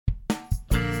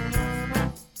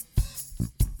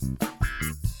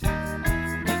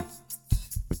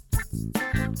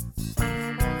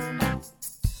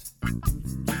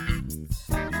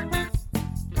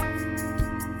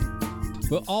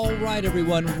Well, all right,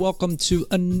 everyone. Welcome to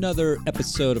another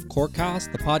episode of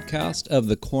CoreCast, the podcast of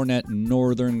the CoreNet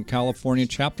Northern California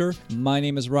chapter. My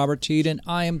name is Robert Teed, and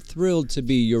I am thrilled to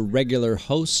be your regular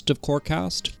host of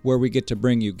CoreCast, where we get to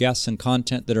bring you guests and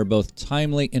content that are both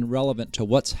timely and relevant to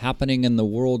what's happening in the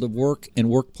world of work and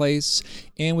workplace.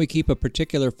 And we keep a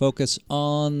particular focus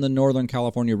on the Northern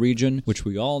California region, which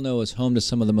we all know is home to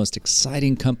some of the most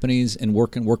exciting companies and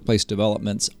work and workplace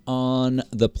developments on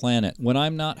the planet. When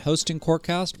I'm not hosting CoreCast,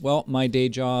 well, my day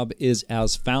job is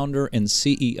as founder and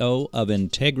CEO of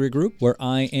Integri Group, where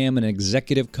I am an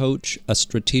executive coach, a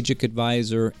strategic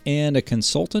advisor, and a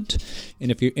consultant. And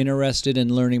if you're interested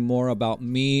in learning more about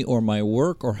me or my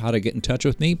work or how to get in touch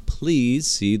with me, please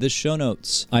see the show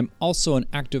notes. I'm also an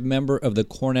active member of the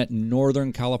CoreNet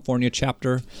Northern California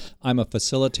chapter. I'm a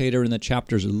facilitator in the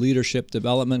chapter's leadership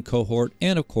development cohort,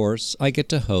 and of course, I get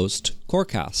to host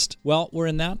CoreCast. Well, we're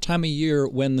in that time of year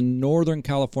when the Northern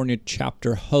California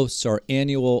chapter hosts our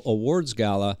annual awards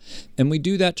gala, and we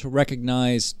do that to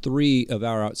recognize three of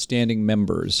our outstanding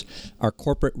members: our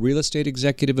corporate real estate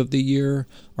executive of the year,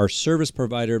 our service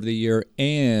provider of the year,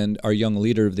 and our young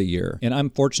leader of the year. And I'm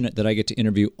fortunate that I get to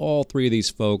interview all three of these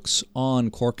folks on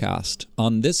CoreCast.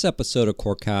 On this episode of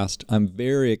CoreCast, I'm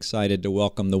very excited to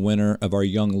welcome the winner of our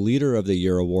Young Leader of the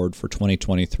Year award for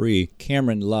 2023,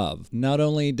 Cameron Love. Not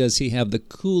only does he have the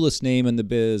coolest name in the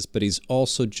biz, but he's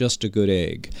also just a good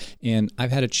egg. And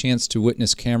I've had a chance to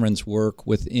witness Cameron's work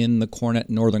within the CoreNet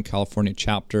Northern California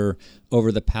chapter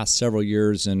over the past several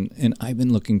years, and I've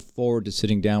been looking forward to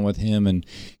sitting down with him and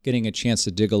getting a chance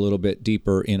to dig a little bit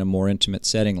deeper in a more intimate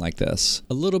setting like this.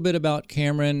 A little bit about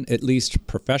Cameron, at least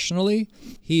professionally.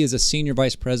 He is a senior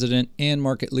vice president and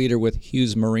market leader with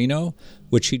Hughes Marino,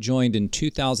 which he joined in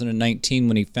 2019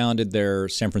 when he founded their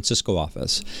San Francisco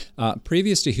office.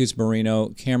 Previous to Hughes Marino,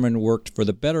 Cameron worked for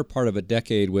the better part of a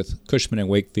decade with Cushman &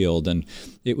 Wakefield, and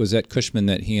it was at Cushman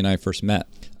that he and I first met.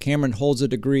 Cameron holds a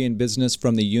degree in business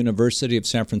from the University of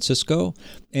San Francisco,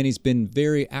 and he's been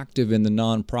very active in the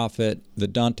nonprofit, the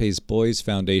Dante's Boys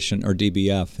Foundation, or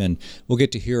DBF, and we'll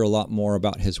get to hear a lot more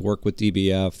about his work with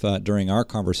DBF during our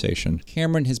conversation.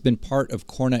 Cameron has been part of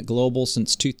CoreNet Global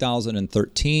since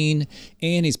 2013,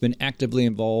 and he's been actively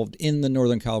involved in the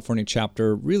Northern California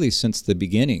chapter really since the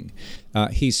beginning.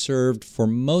 He served for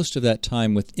most of that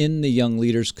time within the Young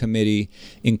Leaders Committee,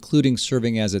 including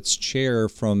serving as its chair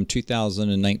from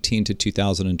 2019 to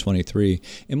 2023.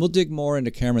 And we'll dig more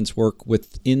into Cameron's work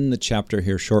within the chapter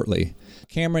here shortly.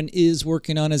 Cameron is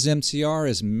working on his MCR,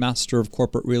 his Master of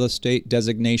Corporate Real Estate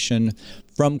designation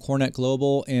from CoreNet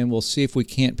Global, and we'll see if we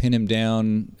can't pin him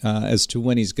down as to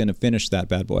when he's going to finish that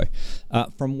bad boy.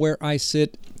 From where I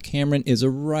sit, Cameron is a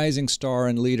rising star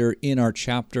and leader in our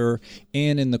chapter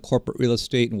and in the corporate real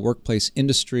estate and workplace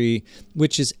industry,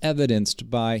 which is evidenced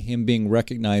by him being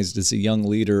recognized as the Young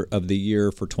Leader of the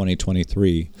Year for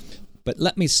 2023. But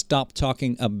let me stop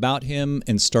talking about him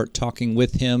and start talking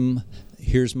with him.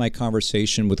 Here's my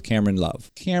conversation with Cameron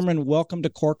Love. Cameron, welcome to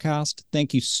CoreCast.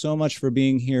 Thank you so much for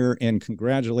being here, and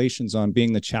congratulations on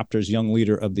being the chapter's Young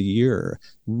Leader of the Year.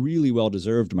 Really well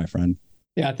deserved, my friend.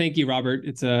 Yeah, thank you, Robert.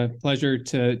 It's a pleasure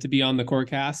to be on the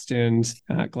CoreCast,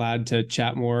 and glad to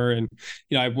chat more. And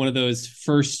I have one of those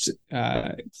first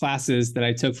classes that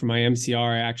I took for my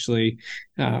MCR. I actually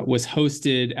was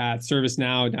hosted at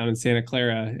ServiceNow down in Santa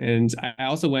Clara, and I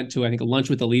also went to, I think, a lunch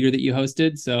with the leader that you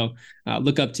hosted. So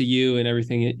look up to you and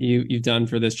everything that you've done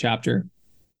for this chapter.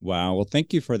 Wow. Well,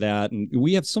 thank you for that. And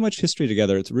we have so much history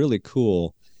together. It's really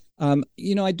cool.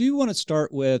 I do want to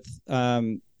start with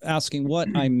asking what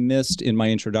I missed in my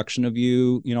introduction of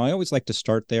you. I always like to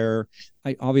start there.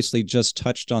 I obviously just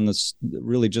touched on this,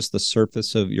 really just the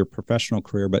surface of your professional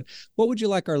career, but what would you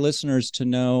like our listeners to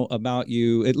know about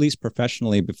you, at least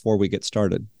professionally, before we get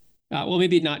started? Well,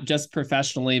 maybe not just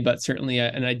professionally, but certainly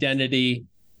an identity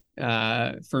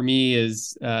for me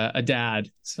is a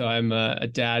dad. So I'm a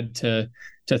dad to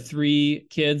three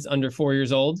kids under 4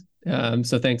 years old.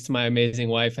 So thanks to my amazing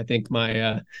wife, I think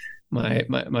my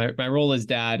role as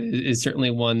dad is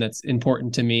certainly one that's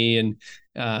important to me and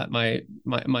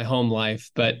my home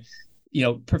life. But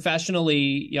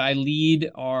professionally, I lead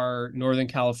our Northern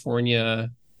California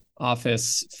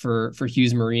office for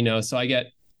Hughes Marino. So I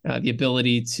get the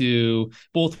ability to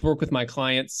both work with my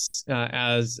clients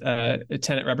as a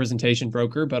tenant representation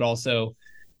broker, but also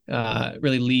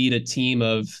really lead a team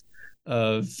of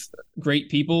great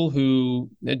people who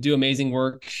do amazing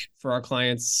work for our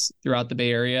clients throughout the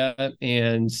Bay Area,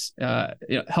 and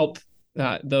help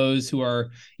those who are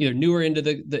either newer into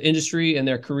the industry and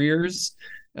their careers,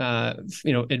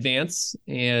 advance.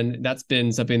 And that's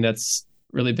been something that's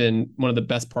really been one of the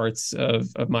best parts of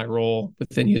my role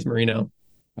within Hughes Marino.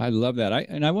 I love that.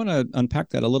 I want to unpack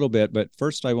that a little bit, but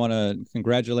first I want to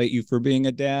congratulate you for being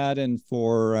a dad and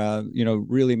for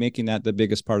really making that the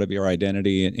biggest part of your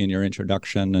identity in your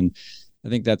introduction. And I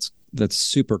think that's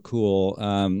super cool.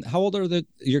 How old are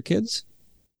your kids?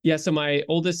 Yeah, so my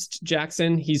oldest,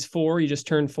 Jackson, he's 4. He just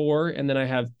turned 4, and then I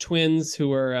have twins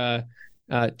who are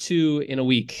 2 in a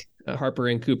week, Harper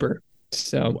and Cooper.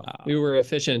 So wow. We were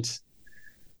efficient.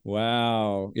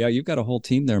 Wow. Yeah, you've got a whole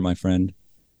team there, my friend.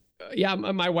 Yeah,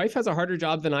 my wife has a harder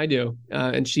job than I do,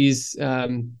 and she's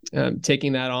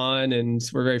taking that on, and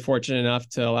we're very fortunate enough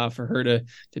to allow for her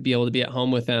to be able to be at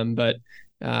home with them. But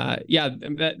yeah,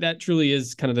 that truly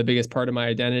is kind of the biggest part of my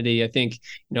identity. I think,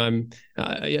 I'm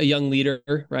a young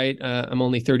leader, right? I'm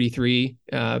only 33,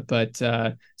 but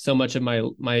so much of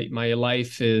my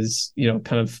life is,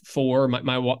 kind of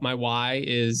my why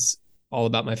is all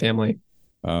about my family.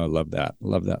 Love that.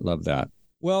 Love that. Love that.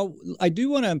 Well, I do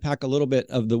want to unpack a little bit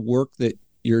of the work that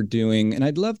you're doing, and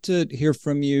I'd love to hear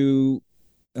from you,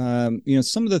 some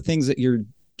of the things that you're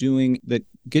doing that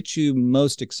get you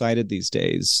most excited these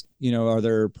days. Are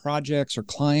there projects or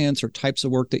clients or types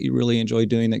of work that you really enjoy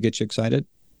doing that get you excited?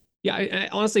 Yeah, I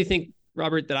honestly think,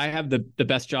 Robert, that I have the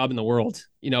best job in the world.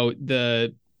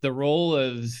 The role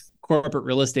of corporate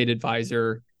real estate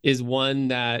advisor is one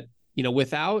that,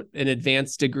 without an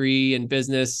advanced degree in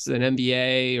business, an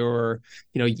MBA, or,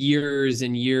 years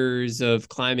and years of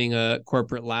climbing a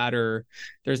corporate ladder,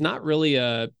 there's not really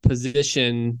a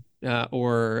position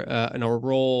or a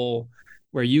role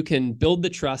where you can build the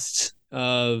trust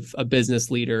of a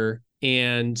business leader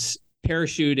and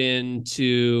parachute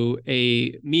into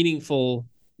a meaningful,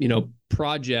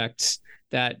 project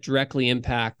that directly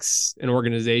impacts an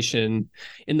organization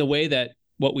in the way that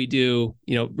what we do,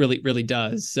 really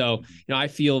does. So, I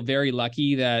feel very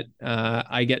lucky that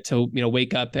I get to,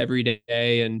 wake up every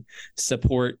day and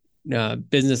support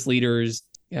business leaders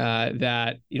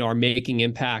that, are making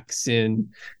impacts in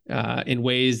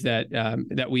ways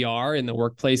that we are in the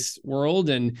workplace world.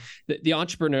 And the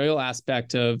entrepreneurial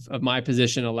aspect of my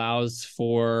position allows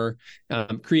for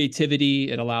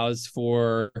creativity. It allows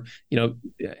for,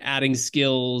 adding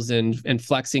skills and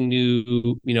flexing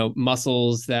new,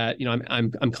 muscles that,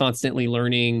 I'm constantly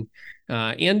learning.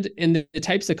 And the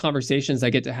types of conversations I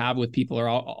get to have with people are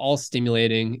all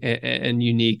stimulating and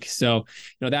unique. So,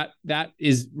 that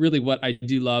is really what I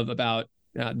do love about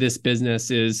this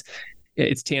business is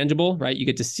it's tangible, right? You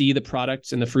get to see the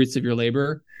products and the fruits of your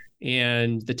labor,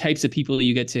 and the types of people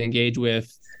you get to engage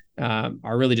with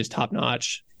are really just top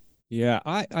notch. Yeah,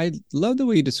 I love the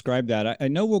way you describe that. I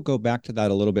know we'll go back to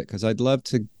that a little bit because I'd love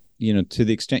to, to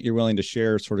the extent you're willing to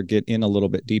share, sort of get in a little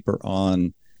bit deeper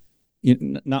on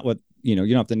not what, you don't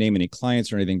have to name any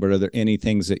clients or anything, but are there any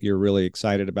things that you're really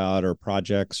excited about, or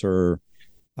projects or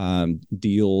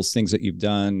deals, things that you've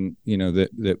done,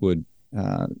 that would,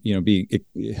 be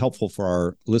helpful for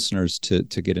our listeners to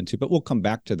get into? But we'll come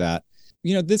back to that.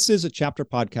 This is a chapter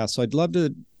podcast, so I'd love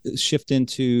to shift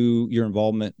into your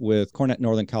involvement with CoreNet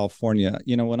Northern California.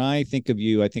 When I think of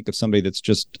you, I think of somebody that's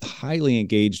just highly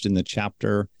engaged in the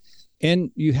chapter,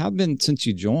 and you have been since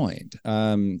you joined.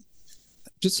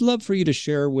 Just love for you to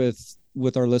share with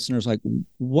our listeners, like,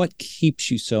 what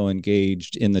keeps you so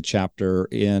engaged in the chapter,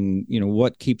 and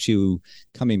what keeps you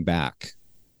coming back?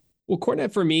 Well,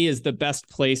 CoreNet for me is the best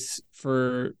place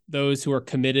for those who are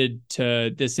committed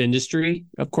to this industry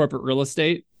of corporate real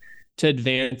estate to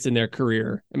advance in their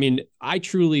career. I mean, I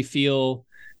truly feel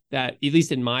that, at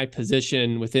least in my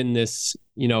position within this,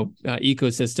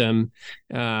 ecosystem,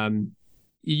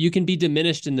 you can be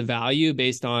diminished in the value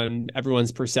based on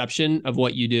everyone's perception of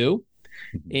what you do.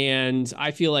 And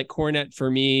I feel like CoreNet for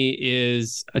me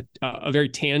is a very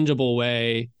tangible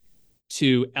way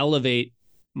to elevate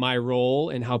my role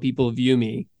and how people view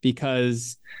me,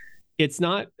 because it's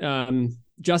not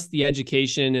just the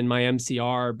education and my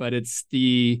MCR, but it's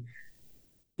the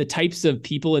types of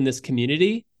people in this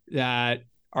community that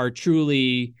are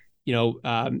truly,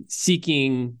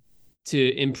 seeking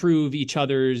to improve each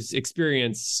other's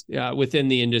experience within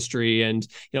the industry. And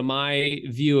my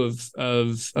view of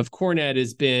CoreNet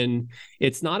has been,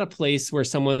 it's not a place where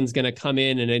someone's going to come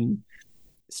in and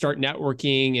start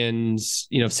networking and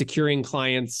securing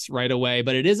clients right away,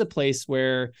 but it is a place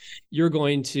where you're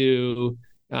going to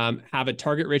have a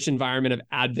target-rich environment of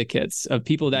advocates, of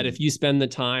people that if you spend the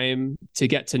time to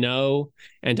get to know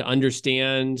and to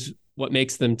understand what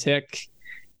makes them tick,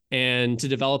 and to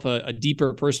develop a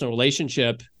deeper personal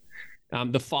relationship,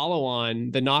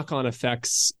 the knock-on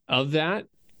effects of that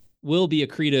will be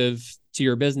accretive to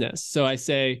your business. So I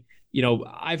say,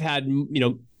 I've had,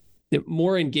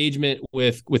 more engagement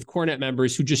with CoreNet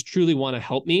members who just truly want to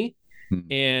help me.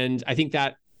 And I think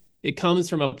that it comes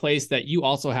from a place that you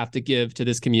also have to give to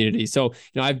this community. So,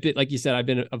 I've been, like you said, I've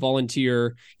been a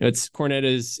volunteer. It's CoreNet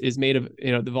is made of,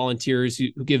 the volunteers who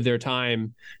give their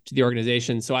time to the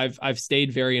organization. So I've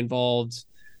stayed very involved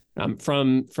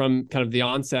from kind of the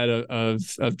onset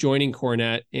of joining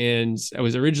CoreNet. And I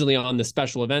was originally on the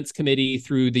special events committee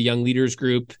through the Young Leaders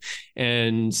Group,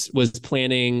 and was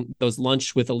planning those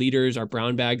Lunch with the Leaders, our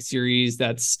brown bag series.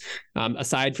 That's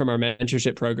aside from our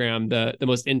mentorship program, the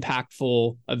most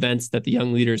impactful events that the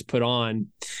young leaders put on.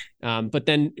 But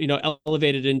then,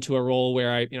 elevated into a role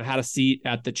where I, had a seat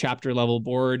at the chapter level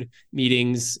board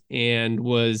meetings, and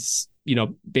was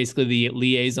basically the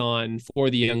liaison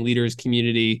for the young leaders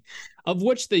community, of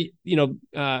which the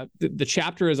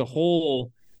chapter as a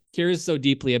whole cares so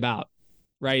deeply about,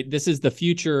 right? This is the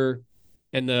future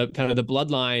and the kind of the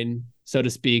bloodline, so to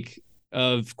speak,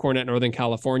 of CoreNet Northern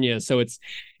California. So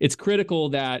it's critical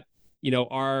that,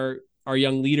 our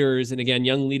young leaders, and again,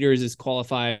 young leaders is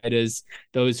qualified as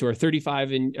those who are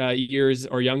 35 years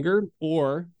or younger,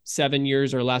 or 7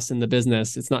 years or less in the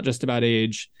business. It's not just about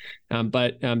age,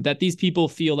 but that these people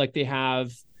feel like they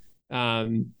have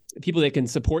people that can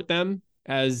support them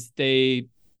as they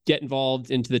get involved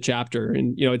into the chapter.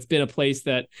 And, it's been a place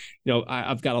that,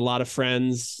 I've got a lot of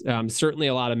friends, certainly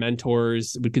a lot of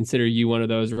mentors. Would consider you one of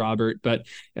those, Robert, but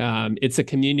it's a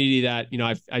community that,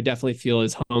 I definitely feel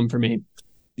is home for me.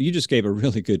 You just gave a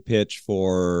really good pitch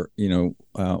for,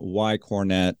 why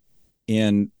CoreNet,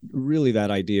 and really that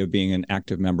idea of being an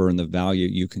active member and the value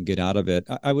you can get out of it.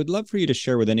 I would love for you to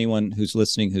share with anyone who's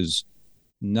listening who's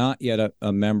not yet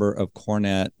a member of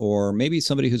CoreNet, or maybe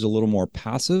somebody who's a little more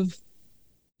passive.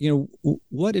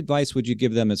 What advice would you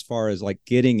give them as far as like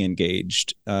getting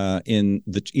engaged in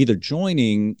either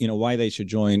joining, why they should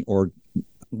join, or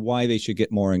why they should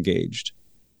get more engaged?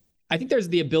 I think there's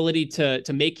the ability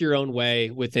to make your own way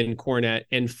within CoreNet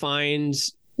and find,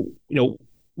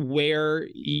 where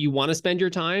you want to spend your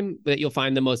time, that you'll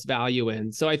find the most value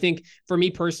in. So I think for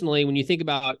me personally, when you think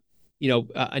about, a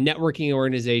networking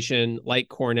organization like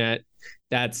CoreNet,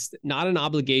 that's not an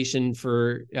obligation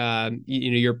for,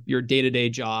 your day-to-day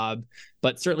job,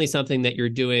 but certainly something that you're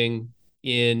doing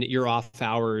in your off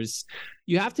hours,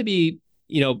 you have to be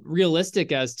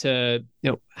realistic as to,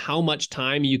 how much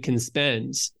time you can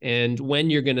spend and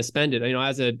when you're going to spend it.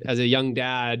 As a young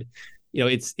dad,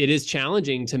 it is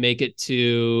challenging to make it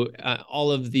to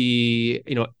all of the,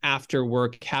 after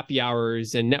work happy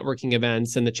hours and networking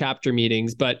events and the chapter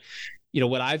meetings. But,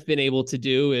 what I've been able to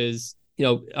do is,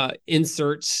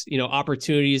 insert,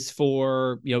 opportunities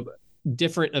for,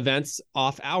 different events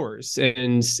off hours,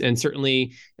 and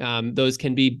certainly those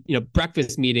can be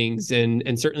breakfast meetings,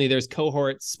 and certainly there's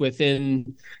cohorts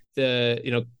within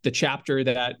the chapter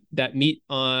that meet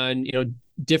on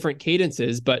different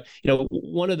cadences. But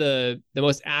one of the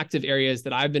most active areas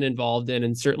that I've been involved in,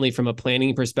 and certainly from a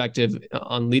planning perspective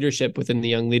on leadership within the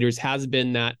young leaders, has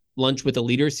been that Lunch with a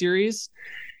Leader series.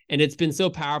 And it's been so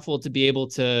powerful to be able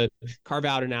to carve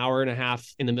out an hour and a half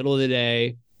in the middle of the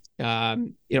day,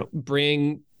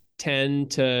 bring 10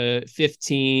 to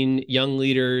 15 young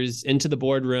leaders into the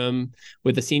boardroom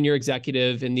with a senior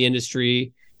executive in the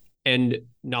industry, and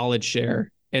knowledge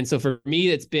share. And so for me,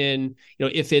 it's been,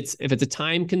 if it's a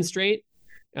time constraint,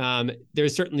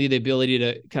 there's certainly the ability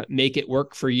to make it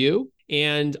work for you.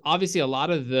 And obviously a lot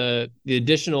of the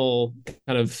additional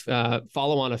kind of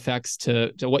follow-on effects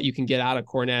to what you can get out of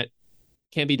CoreNet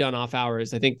can be done off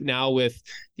hours. I think now with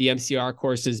the MCR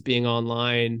courses being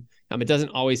online, it doesn't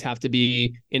always have to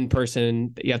be in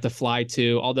person that you have to fly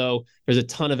to, although there's a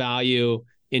ton of value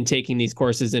in taking these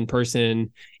courses in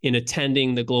person, in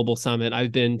attending the global summit.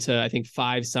 I've been to, I think,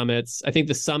 5 summits. I think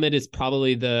the summit is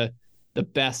probably the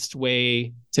best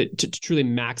way to truly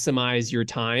maximize your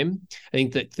time. I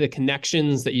think that the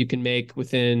connections that you can make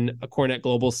within a CoreNet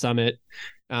Global Summit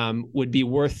would be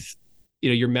worth,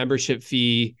 your membership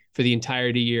fee for the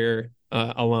entirety year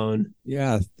alone.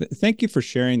 Yeah. Thank you for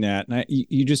sharing that. And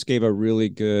you just gave a really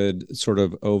good sort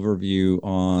of overview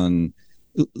on,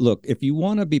 look, if you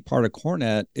want to be part of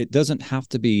CoreNet, it doesn't have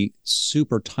to be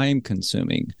super time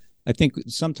consuming. I think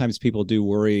sometimes people do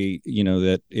worry,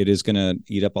 that it is going to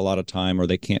eat up a lot of time, or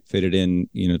they can't fit it in,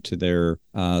 to their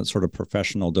sort of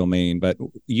professional domain. But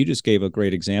you just gave a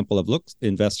great example of, look,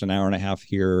 invest an hour and a half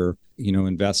here,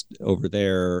 invest over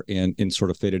there, and sort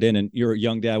of fit it in. And you're a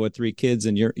young dad with 3 kids,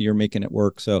 and you're making it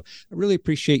work. So I really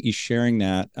appreciate you sharing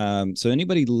that. So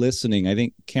anybody listening, I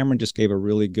think Cameron just gave a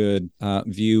really good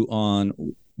view on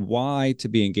why to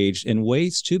be engaged and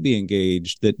ways to be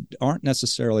engaged that aren't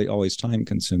necessarily always time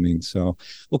consuming. So,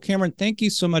 well, Cameron, thank you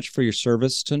so much for your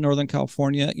service to Northern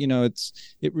California.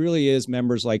 It really is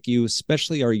members like you,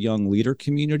 especially our young leader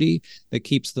community, that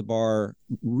keeps the bar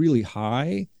really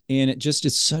high. And it just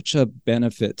is such a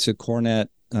benefit to CoreNet,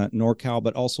 NorCal,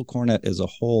 but also CoreNet as a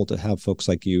whole to have folks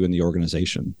like you in the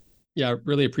organization. Yeah,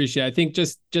 really appreciate it. I think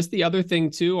just the other thing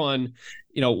too on,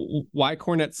 why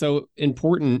CoreNet's so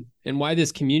important and why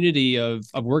this community of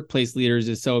workplace leaders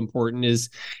is so important is,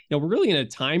 we're really in a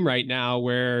time right now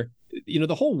where,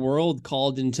 the whole world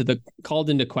called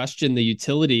into question the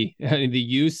utility and the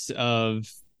use of,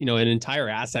 an entire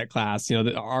asset class,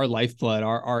 our lifeblood,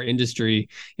 our industry,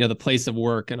 the place of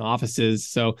work and offices.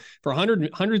 So for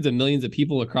hundreds of millions of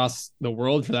people across the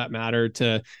world, for that matter,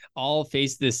 to all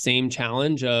face this same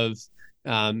challenge of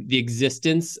the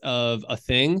existence of a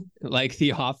thing like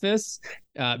the office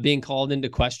being called into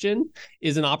question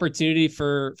is an opportunity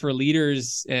for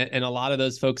leaders, and a lot of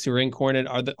those folks who are in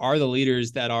CoreNet are the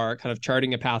leaders that are kind of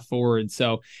charting a path forward.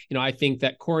 So, I think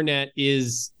that CoreNet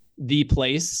is the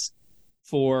place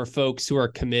for folks who are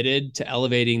committed to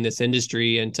elevating this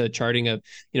industry and to charting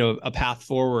a path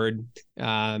forward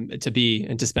to be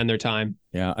and to spend their time.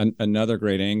 Yeah, another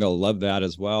great angle. Love that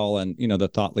as well. And, the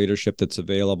thought leadership that's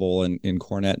available in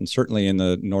CoreNet and certainly in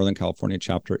the Northern California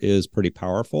chapter is pretty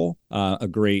powerful. A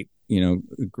great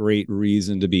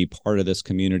reason to be part of this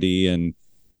community. And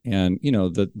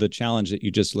the challenge that you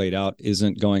just laid out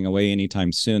isn't going away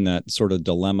anytime soon. That sort of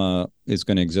dilemma is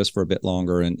going to exist for a bit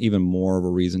longer, and even more of a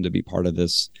reason to be part of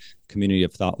this community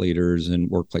of thought leaders and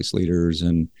workplace leaders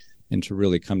and to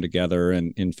really come together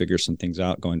and figure some things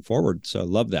out going forward. So I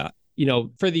love that.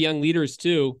 For the young leaders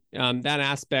too, that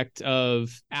aspect of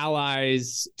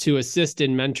allies to assist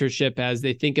in mentorship as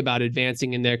they think about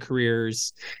advancing in their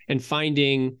careers and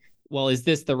finding, well, is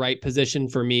this the right position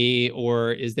for me?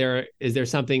 Or is there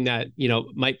something that,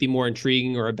 might be more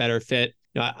intriguing or a better fit?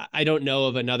 I don't know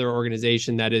of another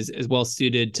organization that is as well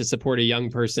suited to support a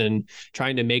young person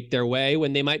trying to make their way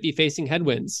when they might be facing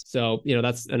headwinds. So,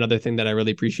 that's another thing that I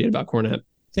really appreciate about CoreNet.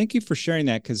 Thank you for sharing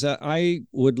that, because I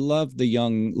would love the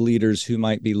young leaders who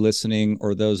might be listening,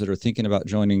 or those that are thinking about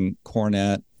joining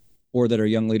CoreNet, or that are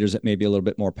young leaders that may be a little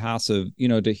bit more passive,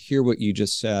 to hear what you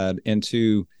just said. And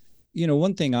to,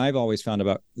 one thing I've always found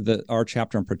about our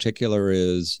chapter in particular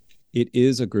is it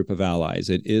is a group of allies.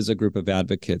 It is a group of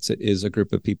advocates. It is a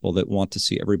group of people that want to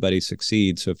see everybody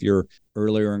succeed. So if you're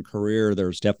earlier in career,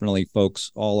 there's definitely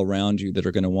folks all around you that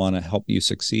are going to want to help you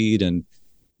succeed. And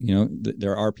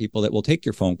there are people that will take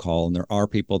your phone call, and there are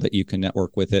people that you can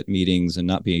network with at meetings and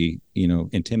not be,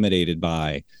 intimidated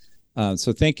by.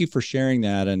 So thank you for sharing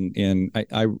that. And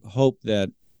I hope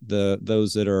that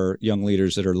those that are young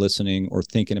leaders that are listening or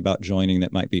thinking about joining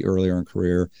that might be earlier in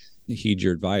career heed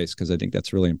your advice, because I think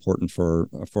that's really important for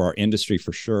our industry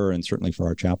for sure, and certainly for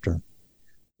our chapter.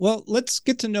 Well, let's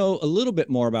get to know a little bit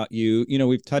more about you.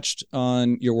 We've touched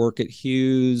on your work at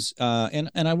Hughes, and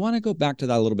I want to go back to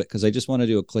that a little bit because I just want to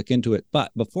do a click into it.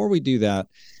 But before we do that,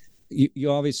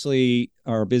 you obviously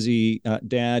are a busy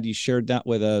dad. You shared that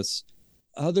with us.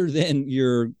 Other than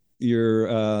your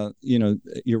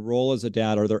role as a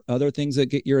dad, are there other things that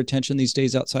get your attention these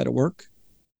days outside of work?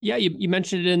 Yeah, you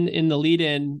mentioned it in the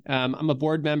lead-in. I'm a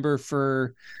board member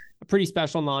for a pretty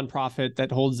special nonprofit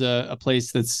that holds a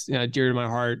place that's dear to my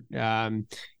heart.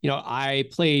 I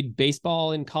played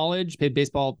baseball in college, played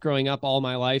baseball growing up all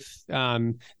my life.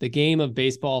 The game of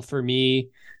baseball for me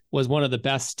was one of the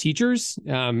best teachers.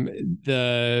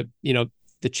 The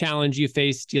challenge you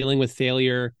face dealing with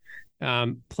failure,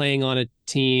 playing on a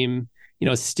team,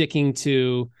 sticking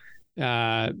to,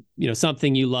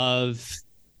 something you love.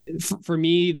 For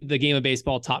me, the game of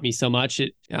baseball taught me so much.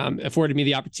 It afforded me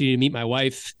the opportunity to meet my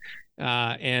wife.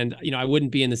 And I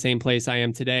wouldn't be in the same place I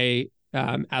am today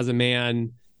as a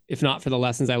man if not for the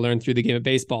lessons I learned through the game of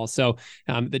baseball. So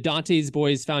the Dante's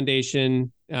Boys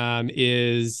Foundation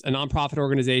is a nonprofit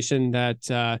organization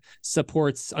that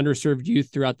supports underserved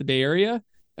youth throughout the Bay Area,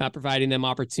 providing them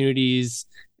opportunities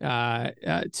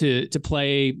to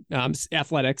play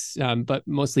athletics, but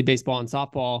mostly baseball and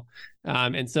softball.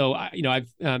 And so,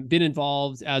 I've been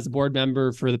involved as a board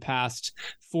member for the past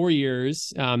 4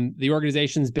 years. The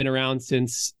organization's been around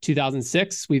since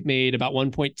 2006. We've made about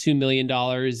 $1.2 million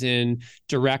in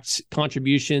direct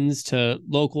contributions to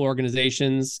local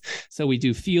organizations. So we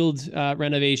do field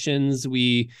renovations.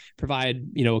 We provide,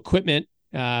 equipment.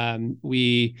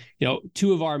 We,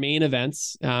 two of our main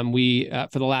events, we,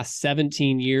 for the last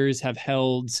 17 years have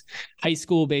held high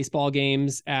school baseball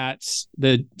games at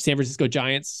the San Francisco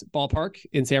Giants ballpark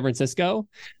in San Francisco,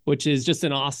 which is just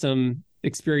an awesome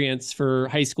experience for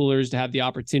high schoolers to have the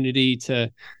opportunity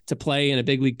to play in a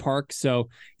big league park. So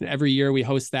every year we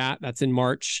host that. That's in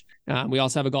March. We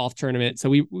also have a golf tournament. So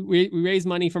we raise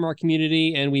money from our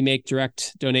community, and we make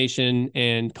direct donation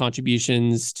and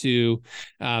contributions to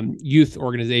youth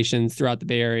organizations throughout the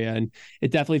Bay Area. And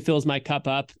it definitely fills my cup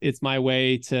up. It's my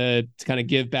way to kind of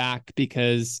give back,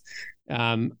 because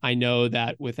I know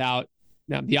that without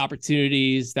the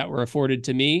opportunities that were afforded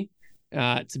to me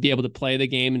to be able to play the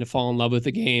game and to fall in love with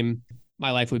the game,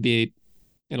 my life would be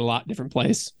in a lot different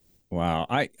place. Wow.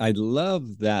 I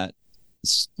love that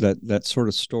sort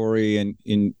of story, and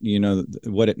in, you know,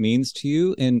 what it means to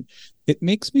you. And it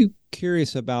makes me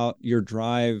curious about your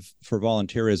drive for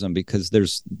volunteerism, because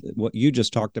there's what you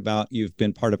just talked about. You've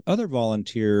been part of other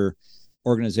volunteer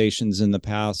organizations in the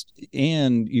past,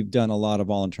 and you've done a lot of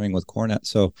volunteering with CoreNet.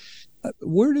 So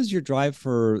where does your drive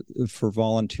for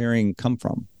volunteering come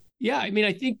from? Yeah, I mean,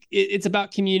 I think it's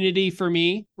about community for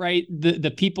me, right?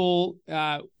 The people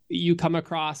you come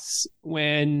across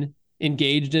when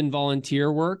engaged in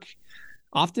volunteer work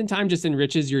oftentimes just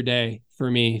enriches your day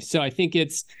for me. So I think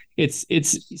it's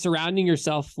surrounding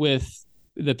yourself with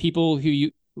the people who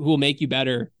will make you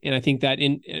better. And I think that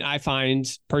I find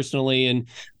personally, and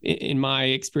in my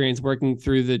experience working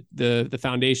through the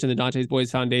foundation, the Dante's Boys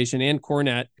Foundation and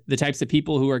CoreNet, the types of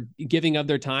people who are giving of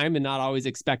their time and not always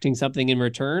expecting something in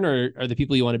return are the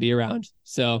people you want to be around.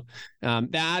 So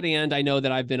that, and I know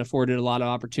that I've been afforded a lot of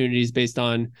opportunities based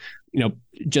on, you know,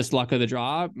 just luck of the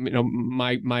draw, you know,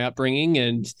 my upbringing,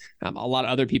 and a lot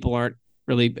of other people aren't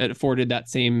really afforded that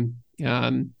same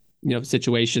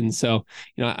situation. So,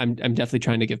 you know, I'm definitely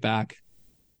trying to give back.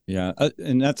 Yeah.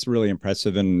 And that's really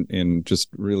impressive, and just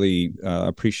really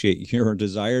appreciate your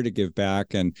desire to give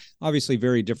back. And obviously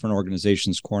very different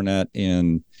organizations, CoreNet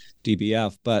and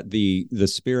DBF, but the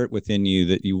spirit within you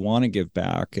that you want to give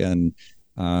back and,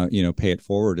 pay it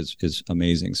forward is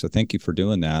amazing. So thank you for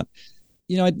doing that.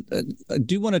 You know, I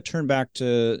do want to turn back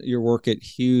to your work at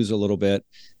Hughes a little bit.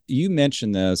 You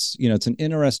mentioned this, you know, it's an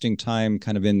interesting time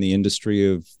kind of in the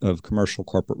industry of commercial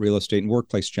corporate real estate and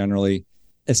workplace generally,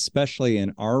 especially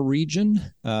in our region.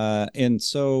 And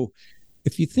so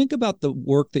if you think about the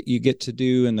work that you get to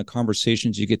do and the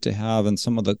conversations you get to have and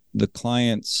some of the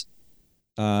clients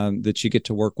that you get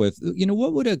to work with, you know,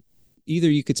 what would either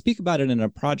you could speak about it in a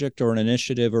project or an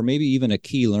initiative, or maybe even a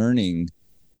key learning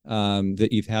that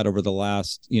you've had over the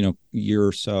last, year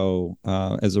or so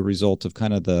as a result of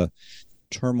kind of the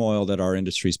turmoil that our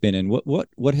industry's been in.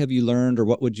 What have you learned, or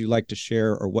what would you like to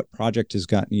share, or what project has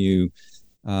gotten you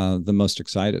the most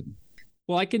excited?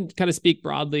 Well, I can kind of speak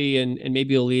broadly, and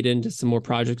maybe you'll lead into some more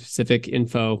project-specific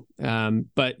info.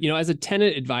 But, as a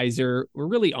tenant advisor, we're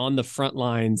really on the front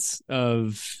lines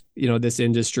of, this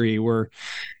industry. We're,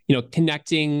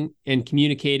 connecting and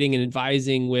communicating and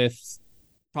advising with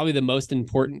probably the most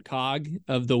important cog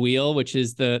of the wheel, which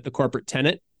is the corporate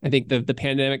tenant. I think the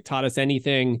pandemic taught us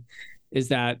anything is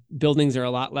that buildings are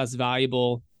a lot less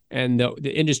valuable, and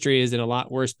the industry is in a lot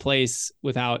worse place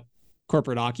without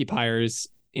corporate occupiers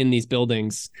in these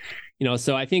buildings.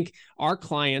 So I think our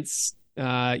clients,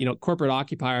 corporate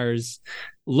occupiers,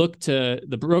 look to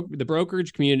the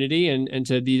brokerage community and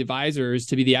to the advisors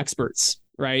to be the experts,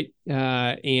 right?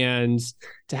 And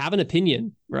to have an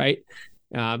opinion, right?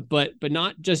 But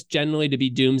not just generally to be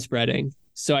doom spreading.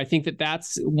 So I think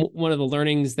that's one of the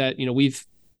learnings that,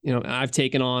 I've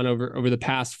taken on over the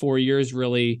past 4 years,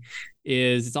 really,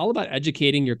 is it's all about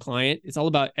educating your client. It's all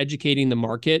about educating the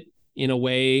market in a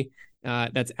way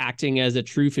that's acting as a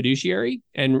true fiduciary,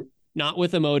 and not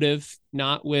with a motive,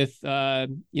 not with, a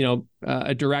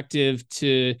directive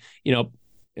to,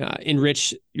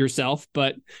 enrich yourself,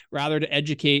 but rather to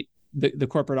educate the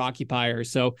corporate occupier.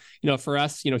 So, for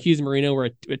us, Hughes Marino, we're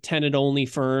a tenant only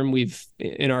firm. We've,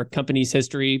 in our company's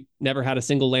history, never had a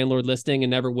single landlord listing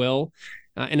and never will.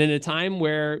 And in a time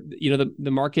where,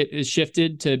 the market is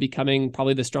shifted to becoming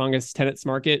probably the strongest tenants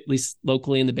market, at least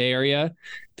locally in the Bay Area,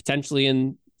 potentially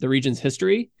in the region's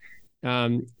history,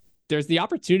 there's the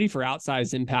opportunity for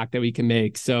outsized impact that we can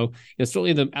make. So,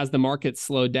 certainly as the market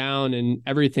slowed down and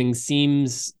everything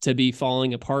seems to be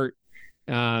falling apart,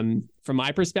 from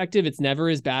my perspective, it's never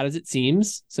as bad as it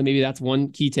seems. So maybe that's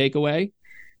one key takeaway.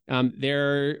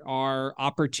 There are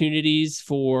opportunities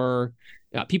for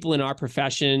people in our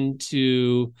profession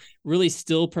to really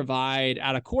still provide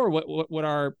at a core what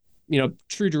our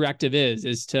true directive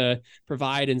is to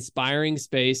provide inspiring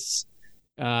space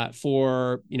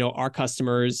for our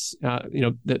customers,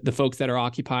 the folks that are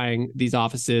occupying these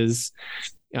offices,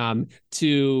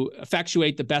 to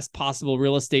effectuate the best possible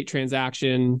real estate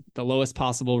transaction, the lowest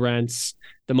possible rents,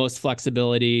 the most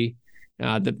flexibility,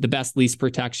 the best lease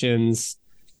protections,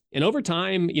 And over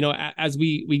time, as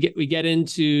we get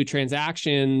into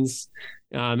transactions,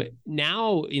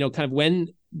 now, kind of when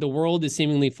the world is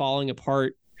seemingly falling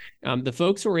apart, the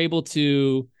folks who are able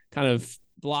to kind of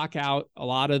block out a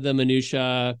lot of the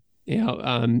minutia,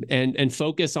 and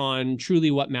focus on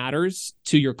truly what matters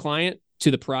to your client, to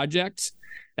the project,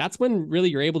 that's when really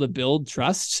you're able to build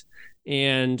trust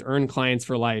and earn clients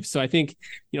for life. So I think,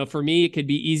 for me, it could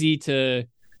be easy to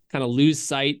kind of lose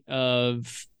sight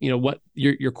of, what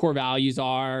your core values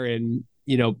are. And,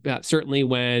 certainly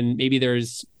when maybe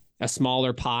there's a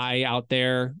smaller pie out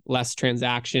there, less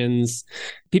transactions,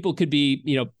 people could be,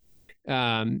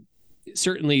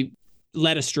 certainly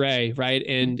led astray, right?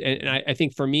 And I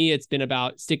think for me, it's been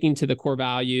about sticking to the core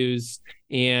values,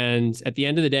 and at the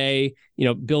end of the day,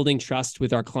 building trust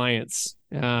with our clients.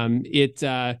 It's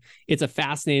a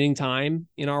fascinating time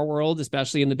in our world,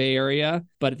 especially in the Bay Area.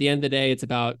 But at the end of the day, it's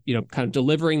about kind of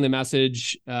delivering the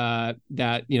message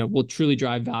that will truly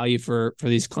drive value for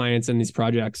these clients and these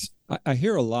projects. I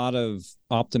hear a lot of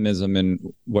optimism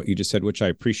in what you just said, which I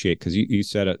appreciate, because you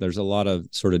said it. There's a lot of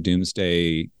sort of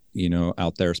doomsday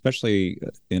out there, especially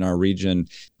in our region,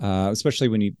 especially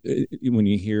when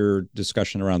you hear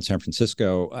discussion around San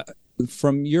Francisco.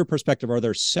 From your perspective, are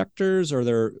there sectors, or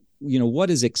there, what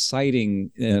is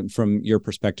exciting from your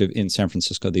perspective in San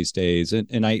Francisco these days?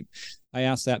 And I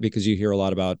ask that because you hear a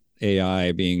lot about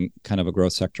AI being kind of a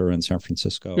growth sector in San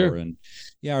Francisco. Sure. And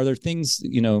are there things,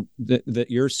 that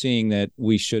you're seeing that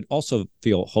we should also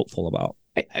feel hopeful about?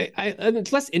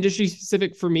 It's less industry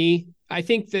specific for me. I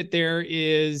think that there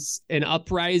is an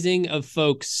uprising of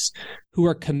folks who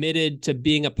are committed to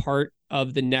being a part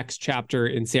of the next chapter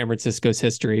in San Francisco's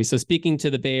history. So speaking to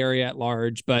the Bay Area at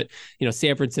large, but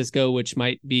San Francisco, which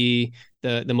might be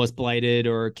the most blighted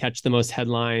or catch the most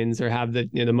headlines or have the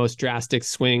the most drastic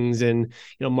swings in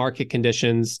market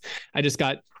conditions. I just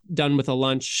got done with a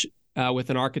lunch with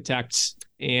an architect,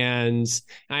 and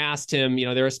I asked him,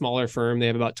 they're a smaller firm, they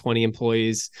have about 20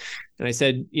 employees, and I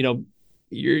said,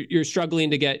 you're struggling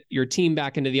to get your team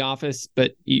back into the office,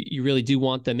 but you really do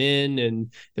want them in. And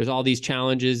there's all these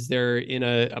challenges. They're in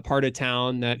a part of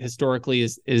town that historically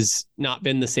is not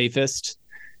been the safest.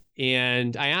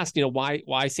 And I asked,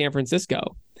 why San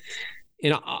Francisco?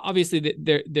 And obviously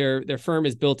their firm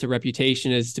has built a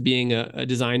reputation as to being a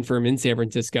design firm in San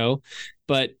Francisco.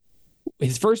 But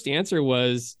his first answer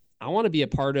was, I want to be a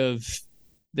part of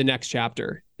the next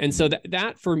chapter. And so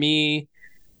that for me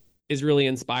is really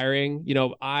inspiring.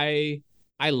 I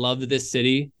love this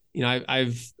city.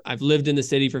 I've lived in the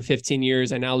city for 15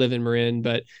 years. I now live in Marin,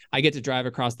 but I get to drive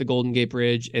across the Golden Gate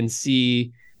Bridge and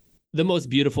see the most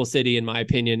beautiful city, in my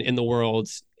opinion, in the world.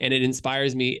 And it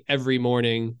inspires me every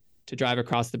morning to drive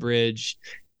across the bridge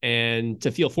and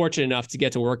to feel fortunate enough to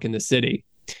get to work in the city.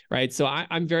 Right. So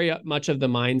I'm very much of the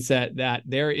mindset that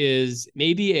there is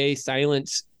maybe a silent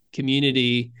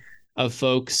community of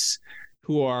folks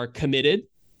who are committed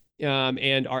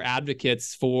and are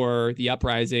advocates for the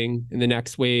uprising and the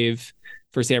next wave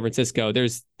for San Francisco.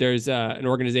 There's an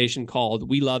organization called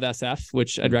We Love SF,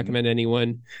 which I'd recommend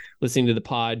anyone listening to the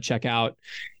pod check out.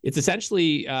 It's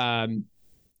essentially a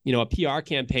PR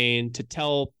campaign to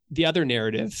tell the other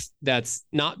narrative that's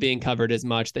not being covered as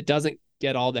much, that doesn't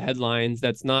get all the headlines,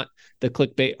 that's not the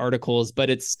clickbait articles, but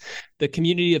it's the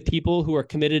community of people who are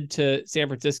committed to San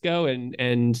Francisco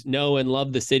and know and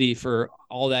love the city for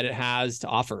all that it has to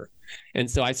offer. And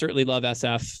so I certainly love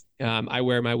SF. I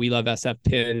wear my We Love SF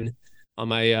pin on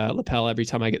my lapel every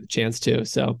time I get the chance to.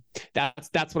 So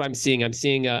that's what I'm seeing. I'm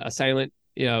seeing a silent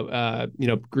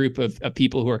group of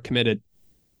people who are committed.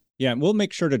 Yeah, and we'll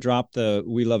make sure to drop the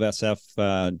We Love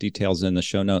SF details in the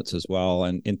show notes as well.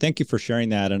 And thank you for sharing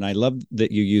that. And I love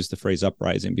that you use the phrase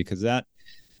uprising, because that,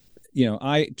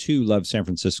 I too love San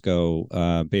Francisco,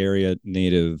 Bay Area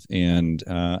native. And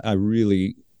I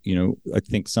really, I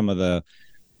think some of the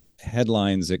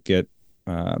headlines that get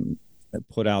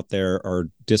put out there are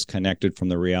disconnected from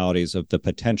the realities of the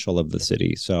potential of the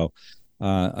city. So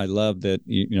I love that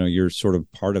you're sort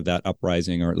of part of that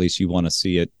uprising, or at least you want to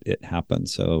see it happen.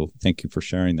 So thank you for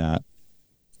sharing that.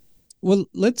 Well,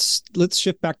 let's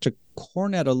shift back to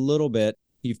CoreNet a little bit.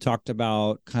 You've talked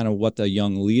about kind of what the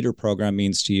Young Leader Program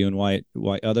means to you and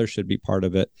why others should be part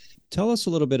of it. Tell us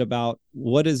a little bit about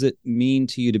what does it mean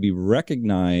to you to be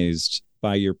recognized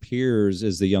by your peers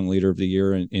as the Young Leader of the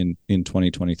Year in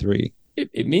 2023?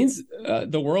 It means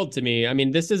the world to me. I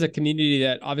mean, this is a community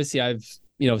that obviously I've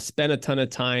spent a ton of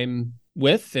time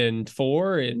with and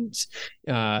for, and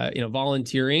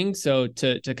volunteering. So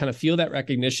to kind of feel that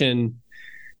recognition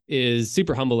is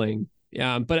super humbling.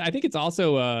 But I think it's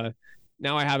also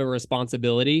now I have a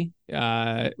responsibility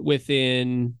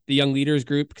within the Young Leaders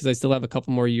group, because I still have a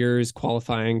couple more years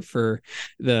qualifying for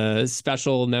the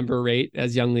special member rate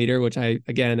as Young Leader, which I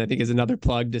think is another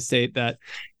plug to state that,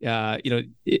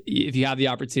 if you have the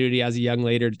opportunity as a Young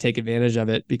Leader to take advantage of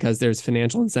it, because there's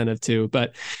financial incentive too.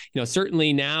 But,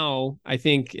 certainly now I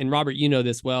think, and Robert,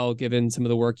 this well, given some of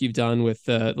the work you've done with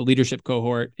the leadership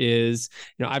cohort, is,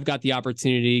 I've got the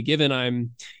opportunity, given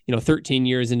I'm, 13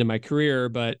 years into my career,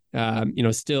 but,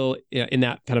 still in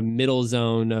that kind of middle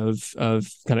zone of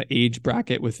kind of age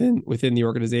bracket within the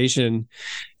organization,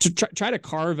 to try to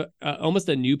carve almost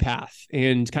a new path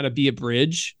and kind of be a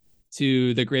bridge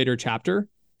to the greater chapter,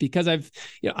 because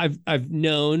I've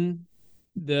known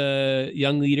the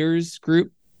Young Leaders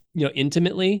group,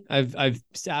 intimately. I've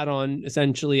sat on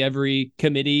essentially every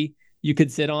committee you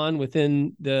could sit on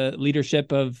within the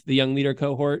leadership of the Young Leader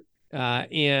cohort.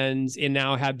 And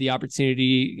now had the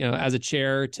opportunity, as a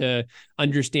chair, to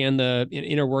understand the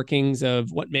inner workings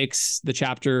of what makes the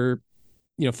chapter,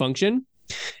 function,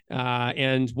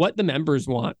 and what the members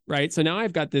want. Right. So now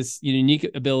I've got this unique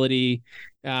ability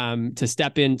to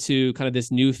step into kind of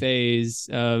this new phase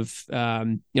of,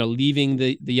 leaving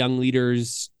the Young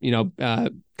Leaders,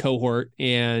 cohort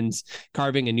and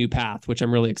carving a new path, which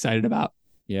I'm really excited about.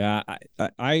 Yeah,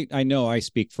 I know I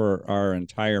speak for our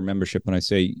entire membership when I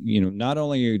say, not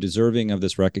only are you deserving of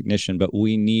this recognition, but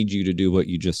we need you to do what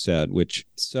you just said, which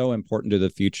is so important to the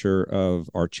future of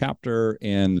our chapter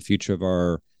and the future of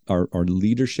our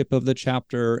leadership of the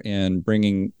chapter and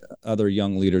bringing other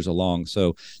young leaders along.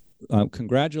 So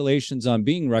congratulations on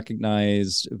being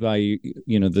recognized by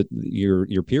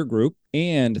your peer group,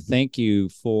 and thank you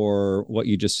for what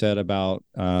you just said about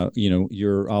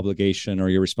your obligation or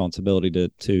your responsibility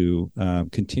to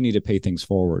continue to pay things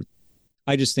forward.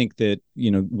 I just think that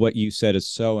what you said is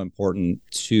so important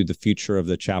to the future of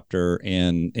the chapter,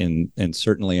 and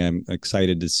certainly I'm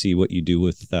excited to see what you do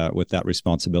with that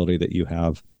responsibility that you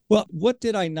have. Well, what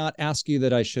did I not ask you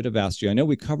that I should have asked you? I know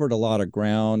we covered a lot of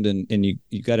ground, and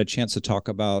you got a chance to talk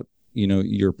about,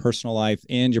 your personal life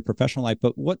and your professional life,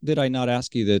 but what did I not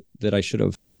ask you that I should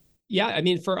have? Yeah, I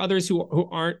mean, for others who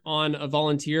aren't on a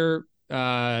volunteer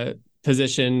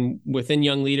position within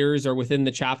Young Leaders or within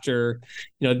the chapter,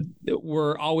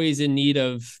 we're always in need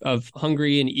of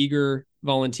hungry and eager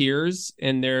volunteers.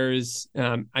 And there's,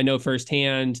 I know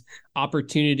firsthand,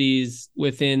 opportunities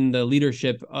within the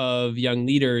leadership of Young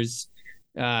Leaders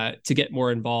to get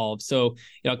more involved. So,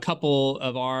 a couple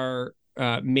of our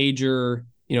major,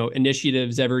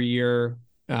 initiatives every year.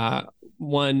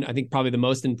 One, I think probably the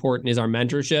most important, is our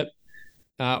mentorship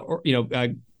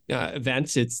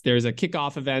events. There's a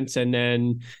kickoff event, and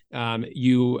then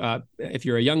if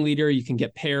you're a young leader, you can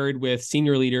get paired with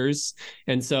senior leaders.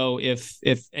 And so if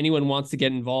anyone wants to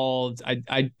get involved,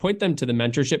 I'd point them to the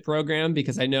mentorship program,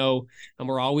 because I know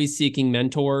we're always seeking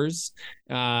mentors,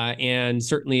 and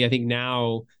certainly I think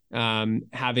now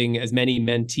having as many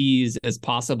mentees as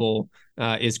possible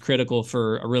is critical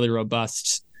for a really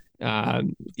robust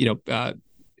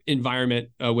environment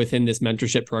within this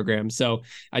mentorship program. So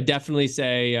I definitely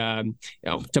say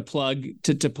to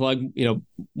plug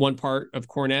one part of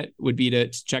CoreNet would be to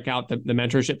check out the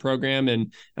mentorship program,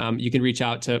 and you can reach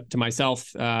out to myself,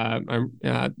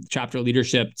 chapter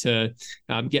leadership, to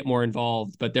get more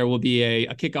involved. But there will be a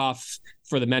kickoff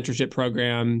for the mentorship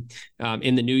program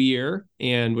in the new year,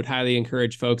 and would highly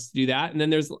encourage folks to do that. And then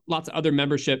there's lots of other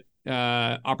membership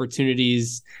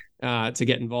opportunities to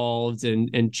get involved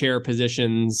in chair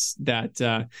positions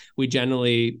that we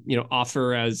generally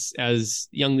offer as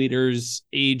young leaders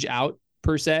age out,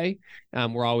 per se.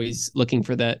 We're always looking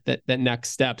for that next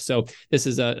step. So this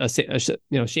is a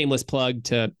shameless plug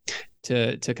to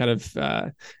kind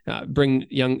of bring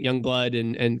young blood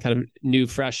and kind of new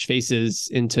fresh faces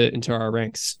into our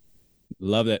ranks.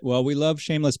 Love it. Well, we love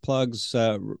shameless plugs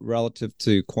relative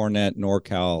to CoreNet,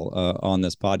 NorCal on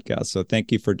this podcast. So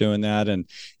thank you for doing that. And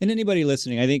anybody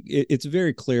listening, I think it's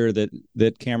very clear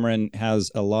that Cameron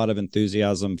has a lot of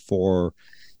enthusiasm for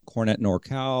CoreNet,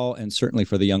 NorCal, and certainly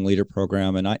for the Young Leader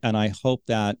program. And I hope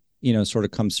that, sort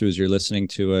of comes through as you're listening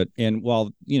to it. And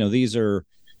while, these are,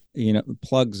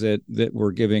 plugs that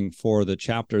we're giving for the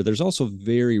chapter, there's also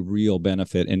very real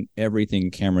benefit in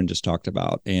everything Cameron just talked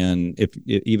about. And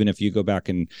even if you go back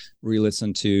and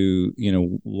re-listen to,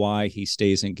 why he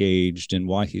stays engaged and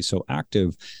why he's so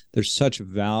active, there's such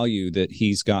value that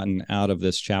he's gotten out of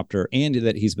this chapter and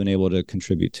that he's been able to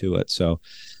contribute to it. So,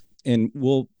 and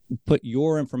we'll put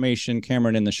your information,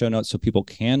 Cameron, in the show notes so people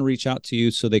can reach out to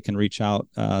you, so they can reach out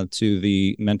to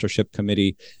the mentorship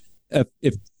committee.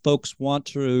 If folks want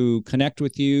to connect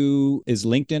with you, is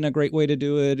LinkedIn a great way to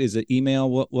do it? Is it email?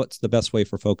 What's the best way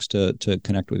for folks to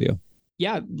connect with you?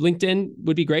 yeah, LinkedIn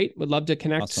would be great. Would love to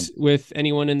connect with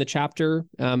anyone in the chapter.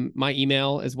 My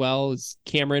email as well is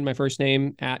Cameron, my first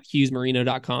name,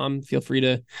 @hughesmarino.com. Feel free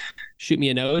to shoot me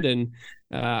a note. And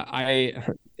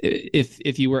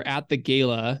if you were at the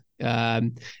gala,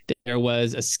 there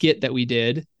was a skit that we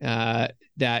did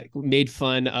that made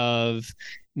fun of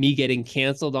me getting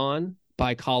canceled on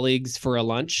by colleagues for a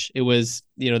lunch. It was,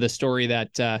 the story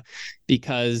that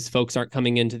because folks aren't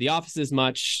coming into the office as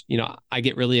much, I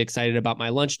get really excited about my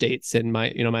lunch dates and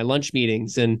my lunch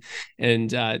meetings. And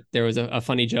there was a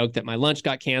funny joke that my lunch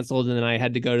got canceled, and then I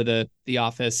had to go to the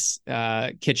office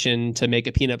kitchen to make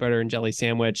a peanut butter and jelly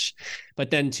sandwich.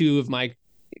 But then two of my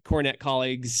CoreNet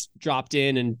colleagues dropped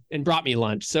in and brought me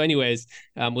lunch. So anyways,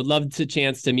 would love the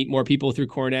chance to meet more people through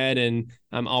CoreNet, and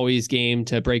I'm always game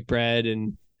to break bread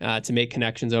and to make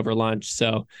connections over lunch.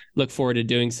 So look forward to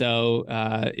doing so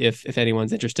if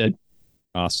anyone's interested.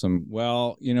 Awesome.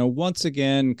 Well, once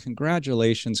again,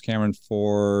 congratulations, Cameron,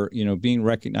 for, being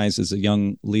recognized as a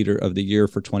Young Leader of the Year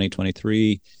for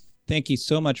 2023. Thank you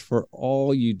so much for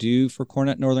all you do for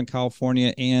CoreNet Northern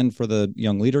California and for the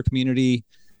Young Leader community.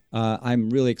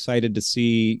 I'm really excited to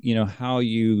see, how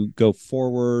you go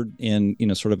forward and,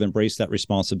 sort of embrace that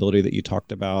responsibility that you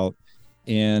talked about.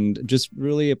 And just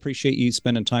really appreciate you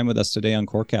spending time with us today on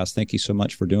CoreCast. Thank you so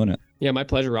much for doing it. Yeah, my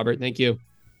pleasure, Robert. Thank you.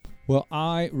 Well,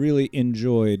 I really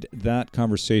enjoyed that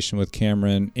conversation with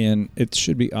Cameron, and it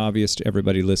should be obvious to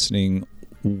everybody listening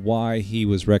why he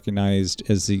was recognized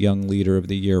as the Young Leader of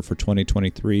the Year for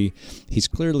 2023. He's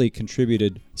clearly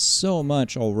contributed so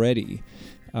much already,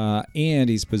 and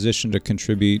he's positioned to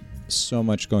contribute so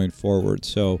much going forward.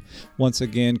 So once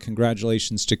again,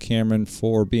 congratulations to Cameron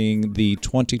for being the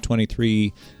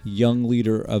 2023 Young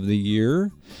Leader of the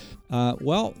Year.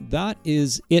 Well, that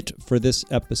is it for this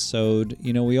episode.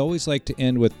 We always like to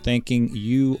end with thanking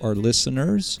you, our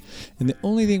listeners. And the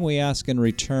only thing we ask in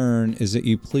return is that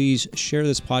you please share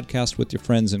this podcast with your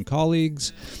friends and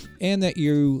colleagues, and that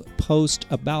you post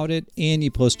about it and you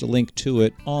post a link to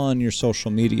it on your social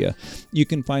media. You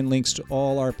can find links to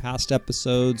all our past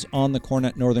episodes on the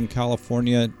CoreNet Northern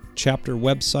California chapter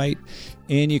website,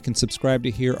 and you can subscribe to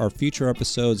hear our future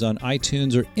episodes on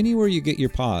iTunes or anywhere you get your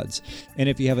pods. And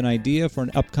if you have an idea for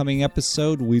an upcoming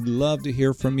episode, we'd love to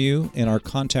hear from you, and our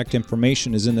contact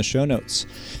information is in the show notes.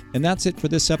 And that's it for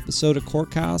this episode of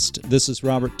CoreCast. This is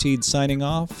Robert Teed signing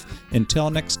off.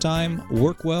 Until next time,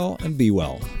 work well and be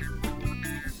well.